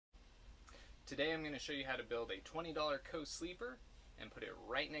Today I'm going to show you how to build a $20 co-sleeper and put it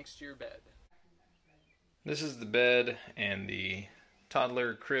right next to your bed. This is the bed and the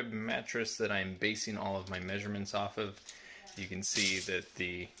toddler crib mattress that I'm basing all of my measurements off of. You can see that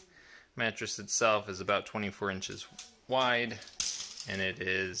the mattress itself is about 24 inches wide and it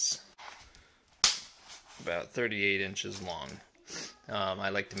is about 38 inches long. I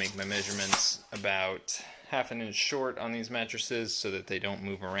like to make my measurements about half an inch short on these mattresses so that they don't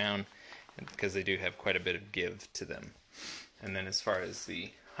move around, because they do have quite a bit of give to them. And then as far as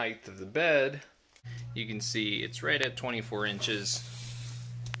the height of the bed, you can see it's right at 24 inches,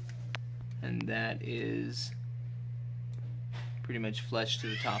 and that is pretty much flush to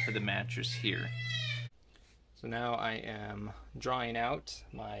the top of the mattress here. So now I am drawing out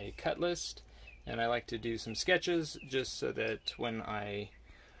my cut list, and I like to do some sketches just so that when I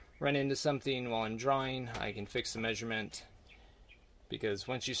run into something while I'm drawing, I can fix the measurement. Because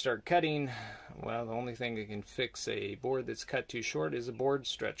once you start cutting, well, the only thing that can fix a board that's cut too short is a board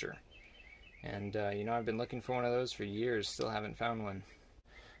stretcher. And you know, I've been looking for one of those for years, still haven't found one.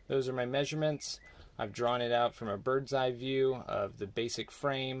 Those are my measurements. I've drawn it out from a bird's eye view of the basic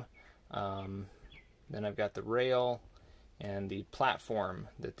frame. Then I've got the rail and the platform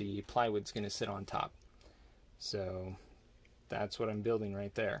that the plywood's going to sit on top. So that's what I'm building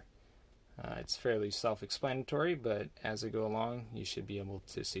right there. It's fairly self-explanatory, but as I go along, you should be able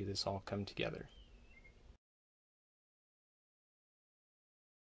to see this all come together.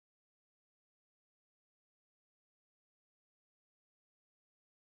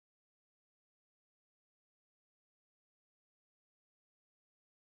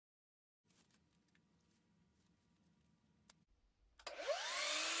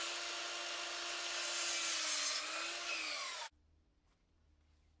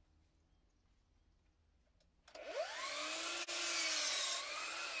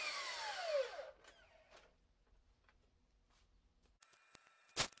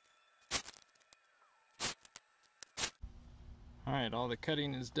 Alright, all the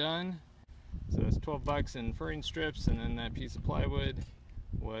cutting is done. So it's 12 bucks in furring strips, and then that piece of plywood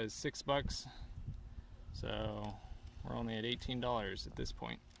was $6. So we're only at $18 at this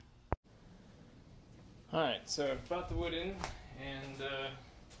point. Alright, so I've bought the wood in, and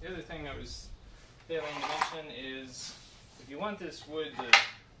the other thing I was failing to mention is if you want this wood to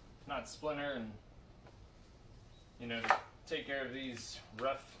not splinter and, you know, to take care of these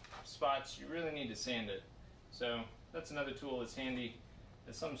rough spots, you really need to sand it. So that's another tool that's handy.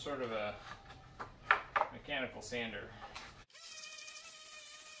 It's some sort of a mechanical sander.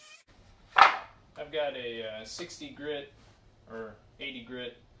 I've got a 60 grit or 80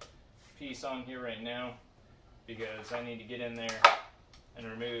 grit piece on here right now because I need to get in there and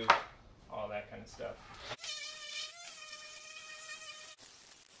remove all that kind of stuff.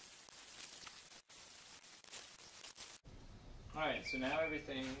 Alright, so now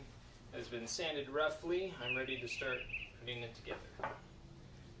everything has been sanded roughly. I'm ready to start putting it together. A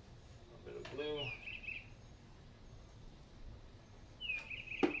little bit of glue.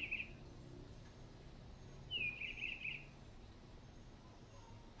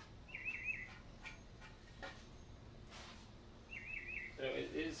 So it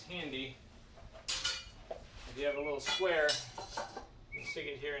is handy if you have a little square, you stick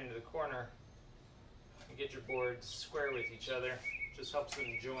it here into the corner and get your boards square with each other. It just helps them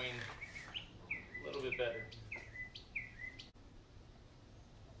join a little bit better.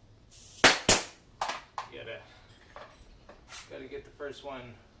 You gotta get the first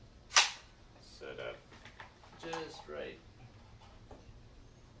one set up just right.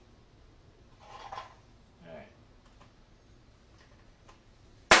 Alright.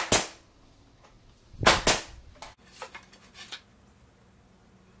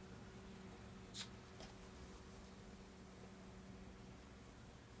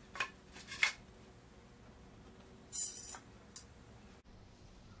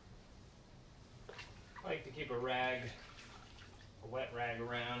 I like to keep a wet rag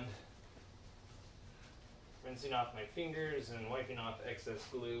around, rinsing off my fingers and wiping off excess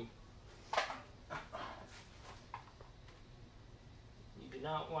glue. You do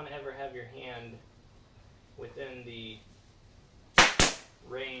not want to ever have your hand within the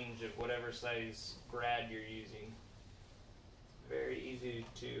range of whatever size brad you're using. It's very easy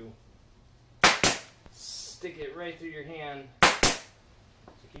to stick it right through your hand, so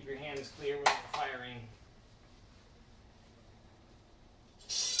keep your hands clear when you're firing.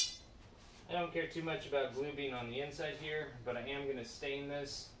 I don't care too much about glue being on the inside here, but I am going to stain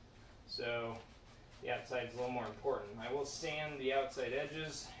this, so the outside's a little more important. I will sand the outside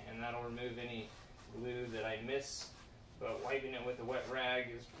edges, and that'll remove any glue that I miss, but wiping it with a wet rag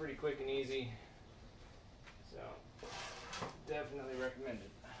is pretty quick and easy, so definitely recommended.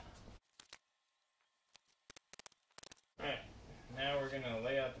 Alright, now we're going to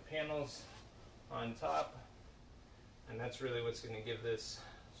lay out the panels on top, and that's really what's going to give this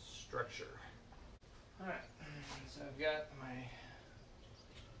structure. Alright, so I've got my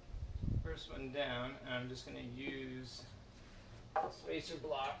first one down, and I'm just going to use a spacer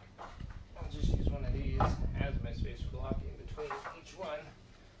block. I'll just use one of these as my spacer block in between each one.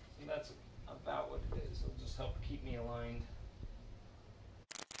 And that's about what it is. It'll just help keep me aligned.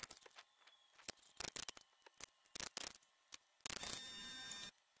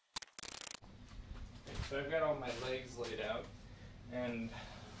 Okay, so I've got all my legs laid out, and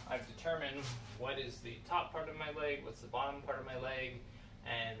I've determined what is the top part of my leg, what's the bottom part of my leg,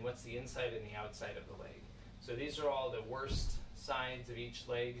 and what's the inside and the outside of the leg. So these are all the worst sides of each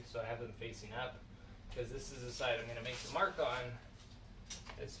leg, so I have them facing up, because this is the side I'm going to make the mark on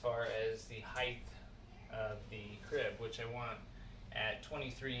as far as the height of the crib, which I want at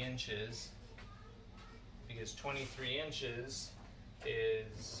 23 inches, because 23 inches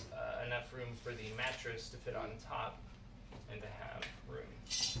is enough room for the mattress to fit on top and to have room.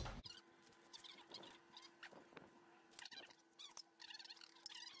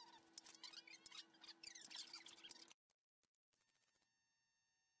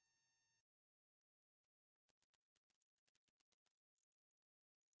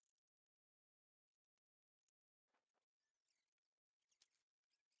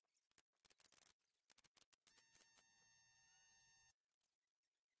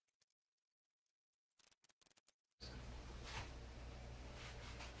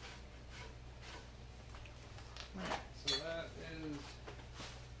 So that is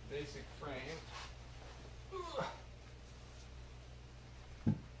basic frame.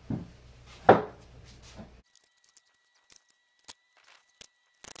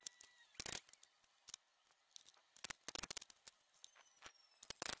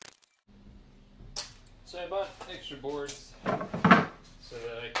 So I bought extra boards so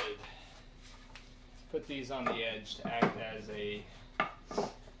that I could put these on the edge to act as a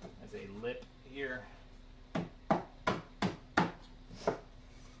lip here.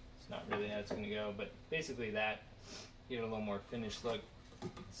 It's not really how it's going to go, but basically that, give it a little more finished look.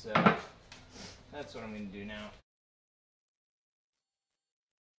 So that's what I'm going to do now.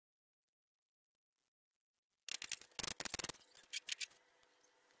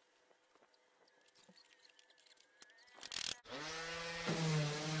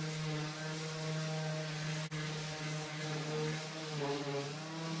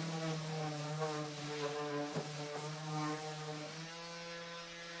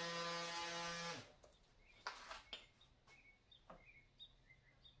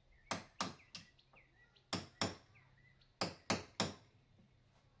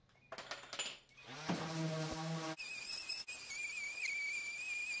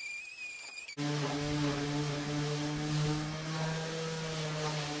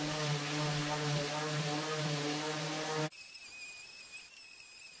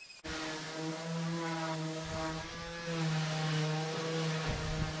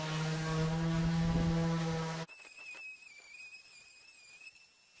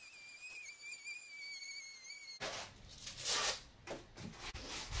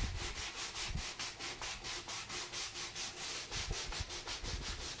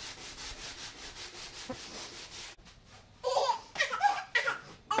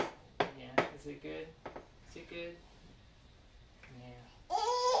 Is it good? Is it good? Yeah.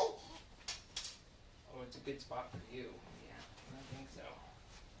 Oh, it's a good spot for you. Yeah, I think so.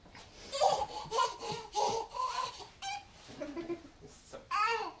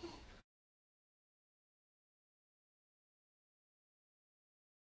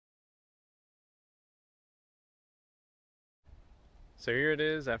 So here it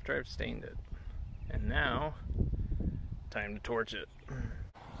is after I've stained it. And now, time to torch it.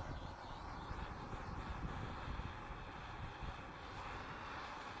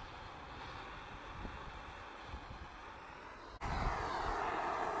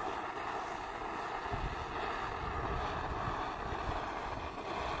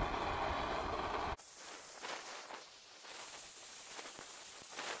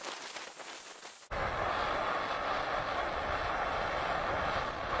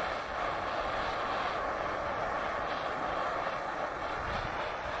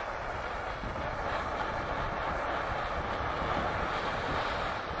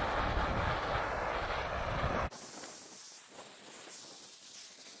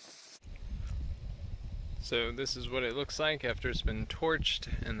 So this is what it looks like after it's been torched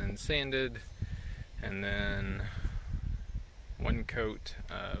and then sanded and then thin coat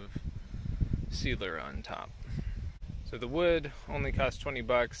of sealer on top. So the wood only costs 20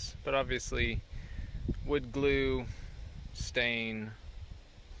 bucks, but obviously wood glue, stain,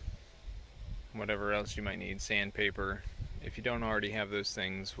 whatever else you might need, sandpaper, if you don't already have those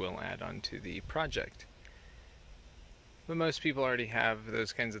things, will add on to the project. But most people already have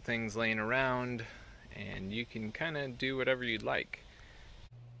those kinds of things laying around, and you can kind of do whatever you'd like.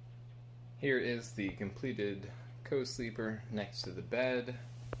 Here is the completed co-sleeper next to the bed.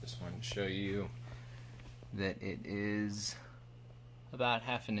 Just wanted to show you that it is about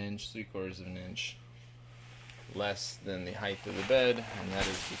 1/2 an inch, 3/4 of an inch less than the height of the bed, and that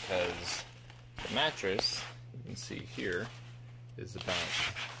is because the mattress, you can see here, is about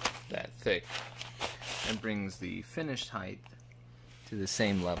that thick and brings the finished height to the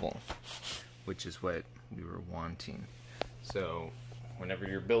same level, which is what we were wanting. So whenever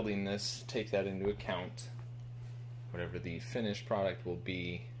you're building this, take that into account, whatever the finished product will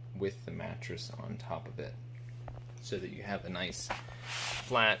be with the mattress on top of it, so that you have a nice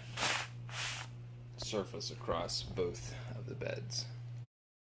flat surface across both of the beds.